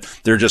hungry that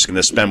they're just going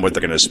to spend what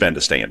they're going to spend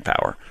to stay in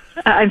power?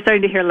 I'm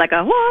starting to hear like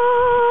a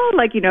whoa,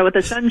 like, you know, with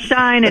the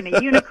sunshine and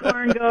a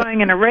unicorn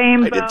going and a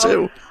rainbow. I did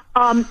too.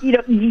 You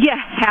know, you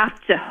have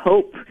to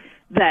hope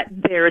that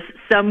there's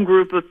some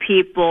group of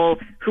people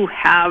who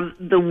have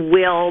the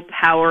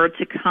willpower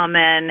to come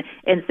in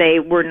and say,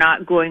 we're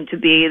not going to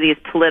be these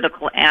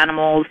political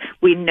animals.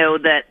 We know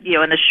that, you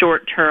know, in the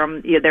short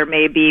term, you know, there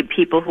may be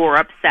people who are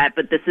upset,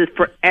 but this is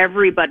for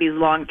everybody's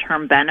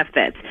long-term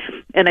benefits.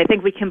 And I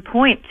think we can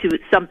point to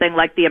something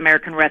like the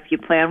American Rescue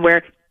Plan,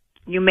 where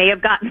you may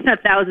have gotten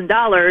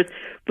 $1,000,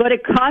 but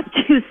it cost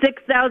you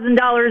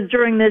 $6,000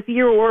 during this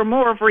year or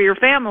more for your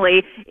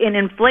family in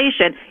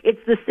inflation. It's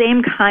the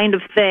same kind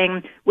of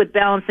thing with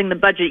balancing the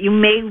budget. You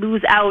may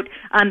lose out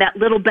on that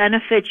little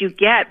benefit you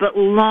get, but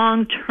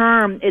long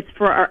term, it's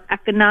for our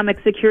economic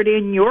security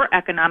and your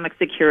economic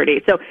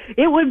security. So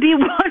it would be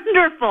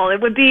wonderful. It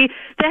would be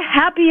the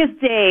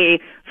happiest day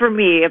for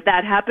me if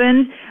that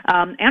happened,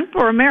 and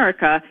for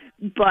America.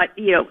 But,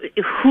 you know,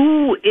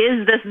 who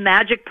is this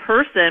magic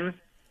person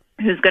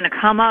who's going to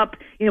come up,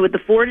 you know, with the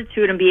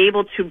fortitude and be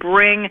able to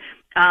bring,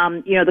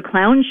 you know, the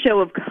clown show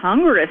of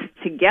Congress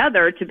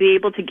together to be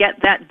able to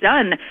get that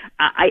done?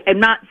 I'm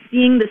not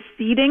seeing the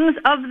seedings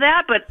of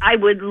that, but I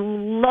would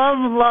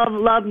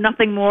love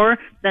nothing more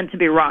than to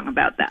be wrong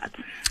about that.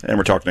 And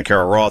we're talking to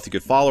Carol Roth. You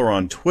could follow her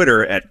on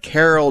Twitter at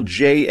Carol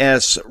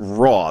JS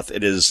Roth.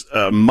 It is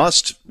a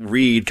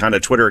must-read kind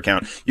of Twitter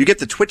account. You get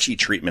the Twitchy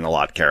treatment a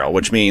lot, Carol,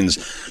 which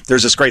means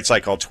there's this great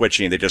site called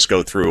Twitchy, and they just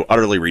go through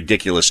utterly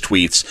ridiculous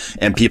tweets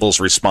and people's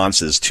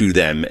responses to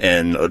them.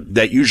 And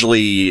that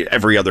usually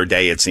every other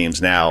day, it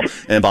seems now,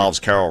 involves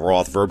Carol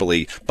Roth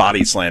verbally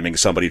body slamming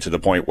somebody to the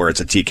point where it's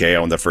a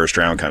TKO in the first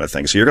round kind of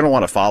thing. So you're going to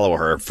want to follow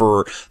her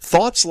for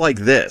thoughts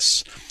like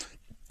this.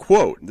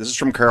 Quote, this is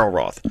from Carol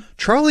Roth.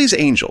 Charlie's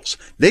Angels,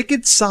 they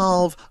could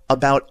solve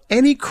about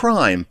any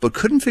crime, but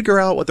couldn't figure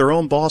out what their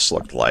own boss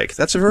looked like.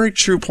 That's a very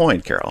true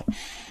point, Carol.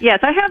 Yes,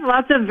 I have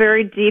lots of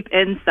very deep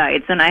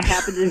insights, and I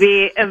happen to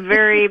be a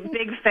very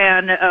big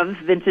fan of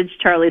vintage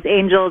Charlie's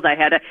Angels. I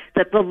had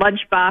the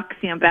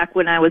lunchbox, back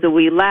when I was a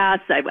wee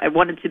lass. I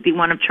wanted to be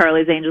one of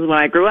Charlie's Angels when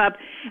I grew up.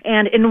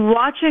 And in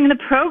watching the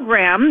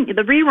program,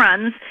 the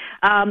reruns,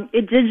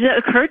 it did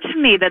occur to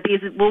me that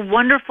these were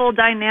wonderful,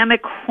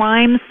 dynamic,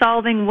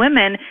 crime-solving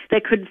women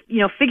that could,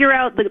 figure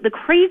out the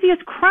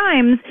craziest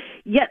crimes,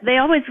 yet they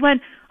always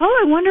went,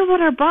 oh, I wonder what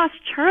our boss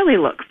Charlie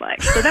looks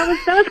like. So that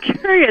was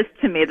curious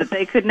to me that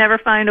they could never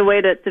find a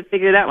way to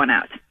figure that one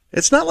out.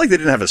 It's not like they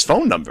didn't have his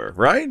phone number,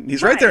 right?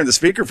 He's right there in the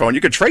speakerphone.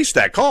 You could trace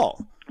that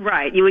call.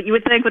 Right. You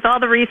would think with all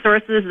the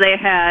resources they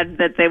had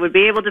that they would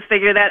be able to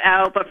figure that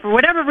out, but for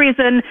whatever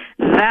reason,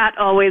 that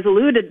always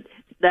eluded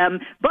them.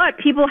 But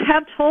people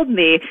have told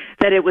me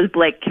that it was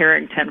Blake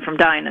Carrington from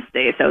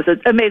Dynasty, so it's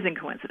an amazing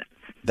coincidence.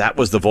 That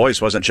was the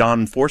voice, wasn't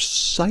John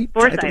Forsythe?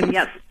 Forsythe,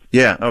 yes.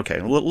 Yeah, okay.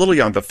 A little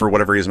young, but for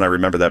whatever reason, I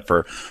remember that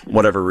for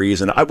whatever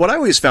reason. What I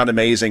always found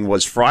amazing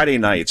was Friday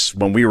nights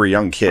when we were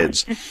young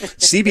kids,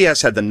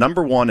 CBS had the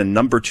number 1 and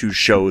number 2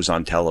 shows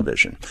on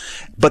television,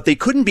 but they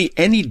couldn't be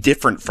any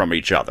different from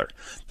each other.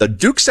 The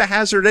Dukes of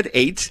Hazzard at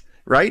 8,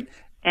 right?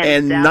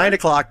 And 9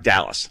 o'clock,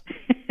 Dallas.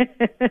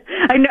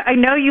 I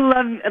know you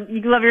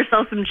love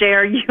yourself some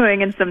J.R.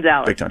 Ewing and some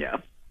Dallas, big time.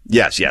 Joe.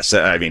 Yes.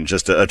 I mean,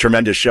 just a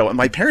tremendous show. And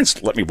my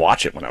parents let me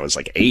watch it when I was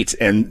like 8.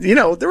 And,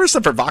 there were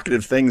some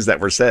provocative things that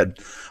were said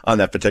on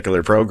that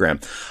particular program.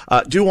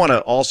 Do want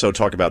to also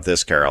talk about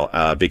this, Carol,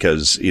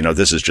 because,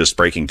 this is just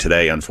breaking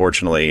today,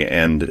 unfortunately.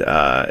 And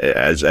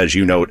as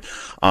you note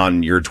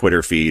on your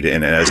Twitter feed,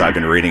 and as I've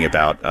been reading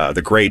about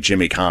the great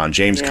James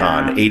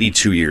Caan,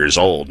 82 years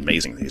old.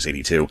 Amazing that he's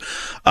 82.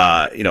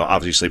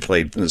 Obviously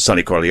played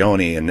Sonny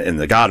Corleone in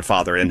The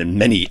Godfather and in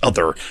many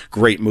other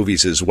great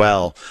movies as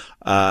well.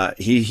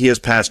 He has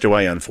passed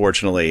away,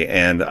 unfortunately,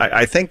 and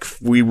I think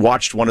we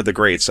watched one of the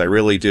greats. I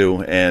really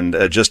do, and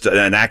just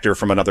an actor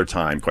from another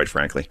time, quite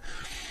frankly.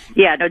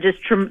 Yeah, no, just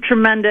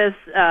tremendous,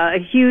 a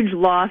huge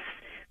loss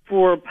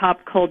for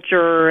pop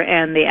culture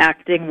and the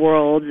acting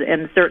world,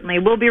 and certainly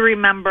will be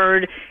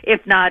remembered,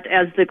 if not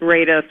as the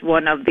greatest,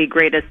 one of the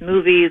greatest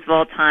movies of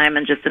all time,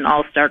 and just an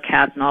all-star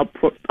cast and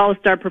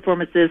all-star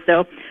performances.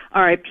 So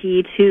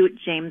R.I.P. to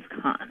James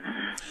Caan.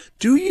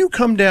 Do you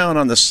come down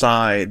on the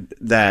side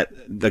that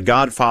The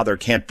Godfather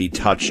can't be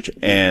touched,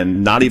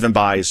 and not even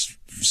by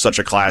such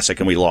a classic,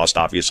 and we lost,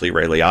 obviously,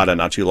 Ray Liotta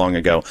not too long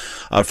ago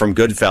from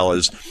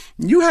Goodfellas?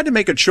 You had to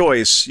make a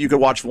choice. You could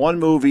watch one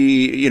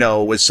movie,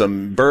 with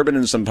some bourbon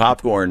and some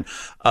popcorn.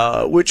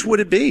 Which would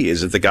it be?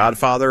 Is it The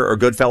Godfather or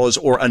Goodfellas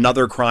or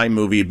another crime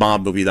movie,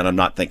 mob movie that I'm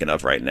not thinking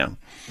of right now?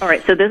 All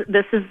right, so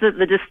this is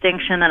the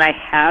distinction that I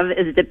have,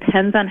 is it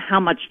depends on how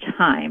much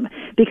time.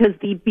 Because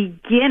the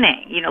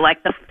beginning,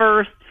 like the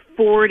first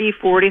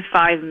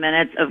 45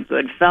 minutes of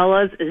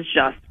Goodfellas is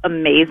just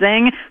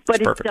amazing, but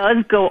it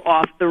does go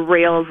off the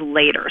rails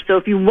later. So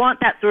if you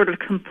want that sort of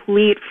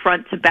complete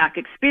front-to-back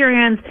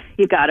experience,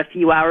 you've got a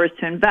few hours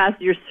to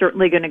invest, you're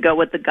certainly going to go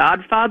with The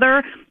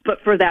Godfather, but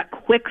for that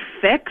quick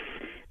fix,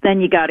 then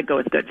you got to go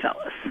with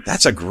Goodfellas.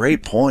 That's a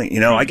great point.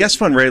 I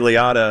guess when Ray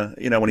Liotta,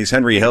 when he's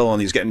Henry Hill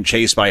and he's getting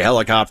chased by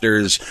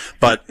helicopters,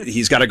 but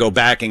he's got to go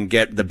back and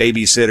get the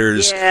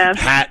babysitter's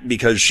hat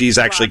because she's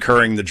actually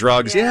currying the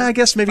drugs. Yeah, I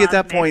guess maybe at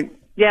that point.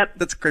 Yep.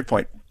 That's a great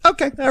point.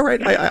 Okay. All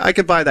right. I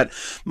could buy that.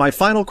 My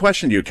final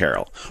question to you,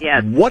 Carol.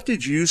 Yes. What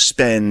did you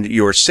spend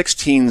your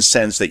 16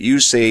 cents that you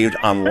saved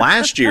on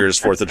last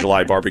year's 4th of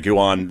July barbecue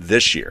on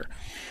this year?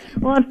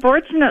 Well,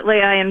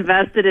 unfortunately, I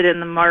invested it in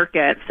the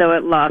market, so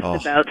it lost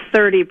about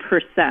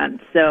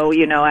 30%. So,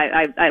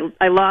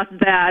 I lost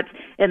that,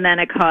 and then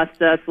it cost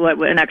us,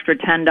 an extra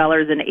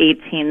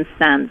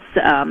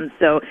 $10.18.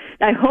 So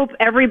I hope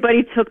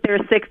everybody took their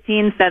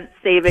 16-cent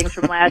savings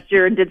from last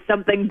year and did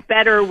something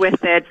better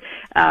with it,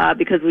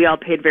 because we all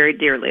paid very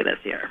dearly this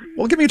year.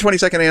 Well, give me a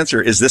 20-second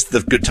answer. Is this the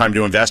good time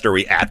to invest? Are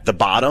we at the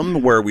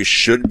bottom where we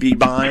should be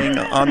buying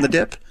on the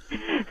dip?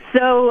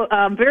 So,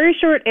 very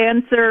short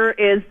answer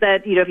is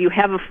that, if you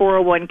have a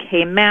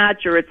 401k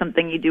match or it's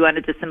something you do on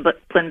a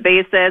disciplined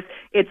basis,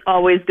 it's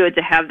always good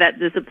to have that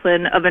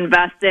discipline of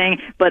investing,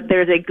 but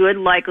there's a good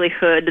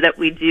likelihood that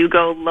we do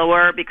go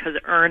lower because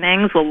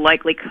earnings will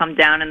likely come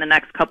down in the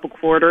next couple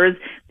quarters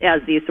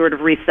as these sort of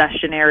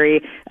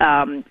recessionary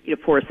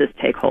forces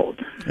take hold.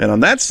 And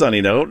on that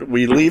sunny note,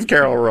 we leave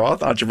Carol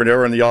Roth,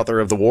 entrepreneur and the author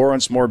of The War on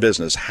Small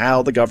Business,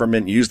 How the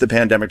Government Used the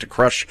Pandemic to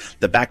Crush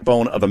the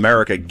Backbone of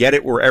America. Get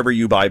it wherever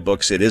you buy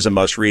books. It is a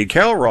must-read.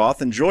 Carol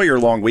Roth, enjoy your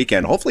long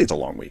weekend. Hopefully it's a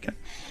long weekend.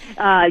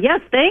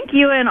 Yes, thank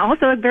you. And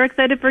also, I'm very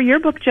excited for your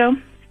book, Joe.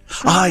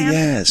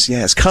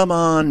 Yes. Come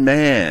on,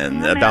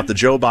 man. About the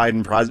Joe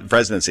Biden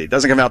presidency. It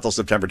doesn't come out till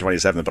September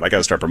 27th, but I got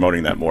to start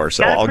promoting that more,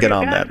 so I'll get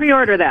on that.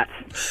 Pre-order that.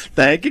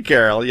 Thank you,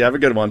 Carol. You have a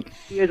good one.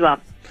 You as well.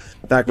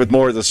 Back with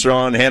more of the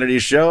Sean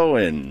Hannity Show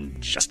in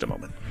just a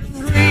moment.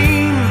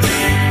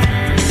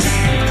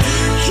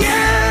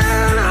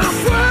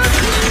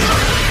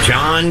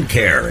 John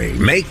Kerry,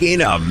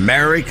 making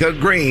America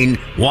green,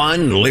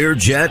 one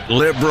Learjet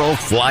liberal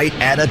flight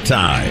at a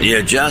time.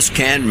 You just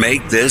can't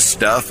make this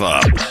stuff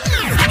up.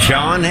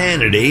 Sean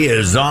Hannity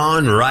is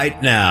on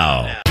right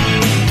now.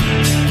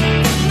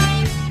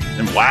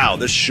 And wow,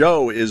 this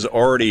show is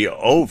already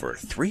over.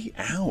 3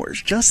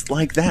 hours, just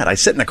like that. I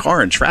sit in a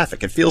car in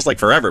traffic. It feels like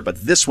forever, but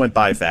this went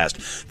by fast.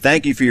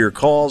 Thank you for your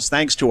calls.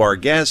 Thanks to our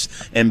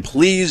guests. And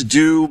please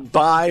do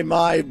buy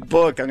my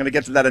book. I'm going to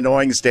get to that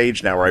annoying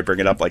stage now where I bring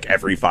it up like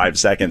every 5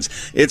 seconds.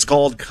 It's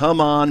called Come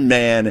On,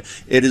 Man.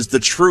 It is the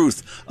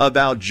truth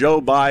about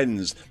Joe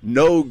Biden's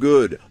no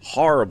good,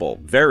 horrible,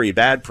 very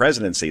bad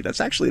presidency.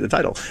 That's actually the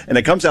title. And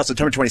it comes out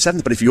September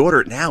 27th, but if you order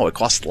it now, it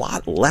costs a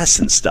lot less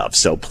and stuff.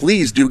 So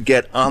please do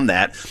get on that.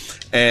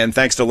 And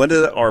thanks to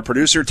Linda, our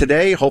producer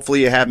today.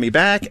 Hopefully you have me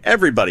back.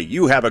 Everybody,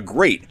 you have a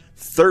great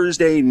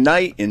Thursday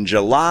night in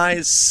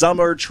July,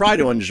 summer. Try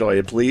to enjoy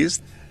it,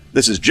 please.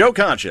 This is Joe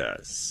Concha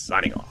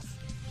signing off.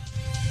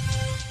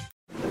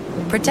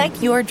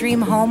 Protect your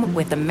dream home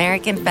with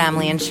American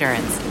Family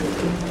Insurance.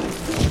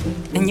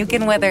 And you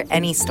can weather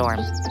any storm.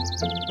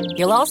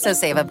 You'll also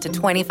save up to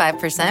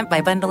 25%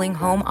 by bundling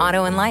home,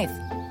 auto, and life.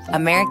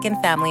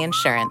 American Family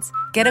Insurance.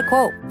 Get a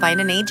quote.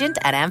 Find an agent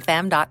at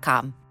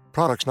amfam.com.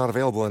 Products not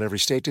available in every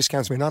state.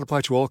 Discounts may not apply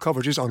to all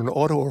coverages on an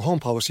auto or home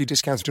policy.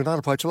 Discounts do not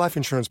apply to life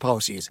insurance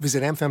policies.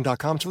 Visit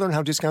amfam.com to learn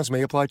how discounts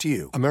may apply to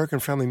you. American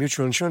Family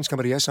Mutual Insurance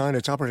Company, SI, and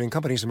its operating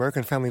companies,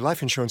 American Family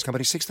Life Insurance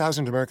Company,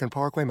 6000 American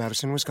Parkway,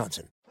 Madison,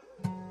 Wisconsin.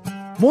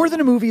 More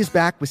Than a Movie is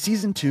back with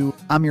Season 2.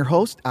 I'm your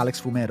host, Alex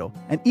Fumero.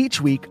 And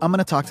each week, I'm going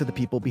to talk to the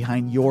people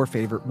behind your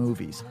favorite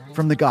movies.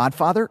 From The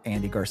Godfather,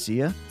 Andy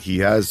Garcia. He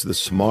has the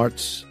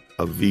smarts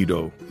of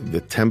Vito,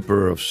 the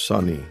temper of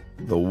Sonny,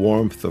 the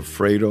warmth of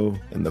Fredo,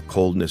 and the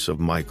coldness of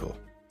Michael.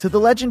 To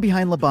the legend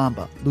behind La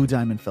Bamba, Lou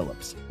Diamond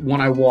Phillips.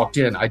 When I walked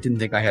in, I didn't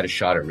think I had a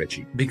shot at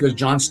Richie because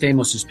John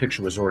Stamos'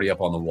 picture was already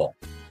up on the wall.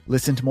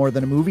 Listen to More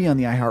Than a Movie on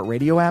the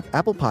iHeartRadio app,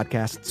 Apple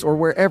Podcasts, or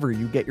wherever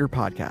you get your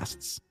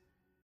podcasts.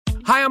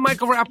 Hi, I'm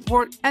Michael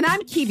Rappaport. And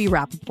I'm Kibi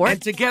Rappaport.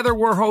 And together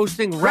we're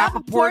hosting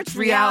Rappaport's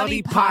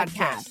Reality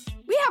Podcast.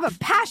 We have a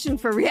passion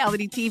for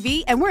reality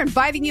TV, and we're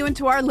inviting you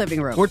into our living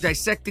room. We're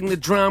dissecting the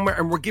drama,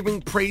 and we're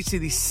giving praise to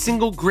the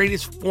single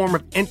greatest form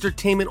of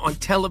entertainment on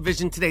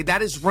television today.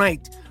 That is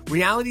right.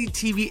 Reality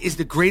TV is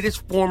the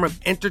greatest form of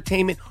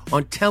entertainment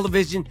on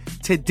television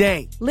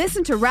today.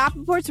 Listen to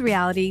Rappaport's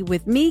Reality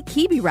with me,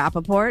 Kibi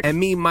Rappaport. And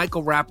me,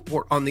 Michael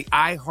Rappaport, on the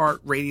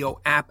iHeartRadio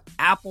app,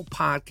 Apple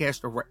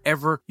Podcast, or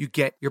wherever you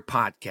get your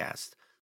podcast.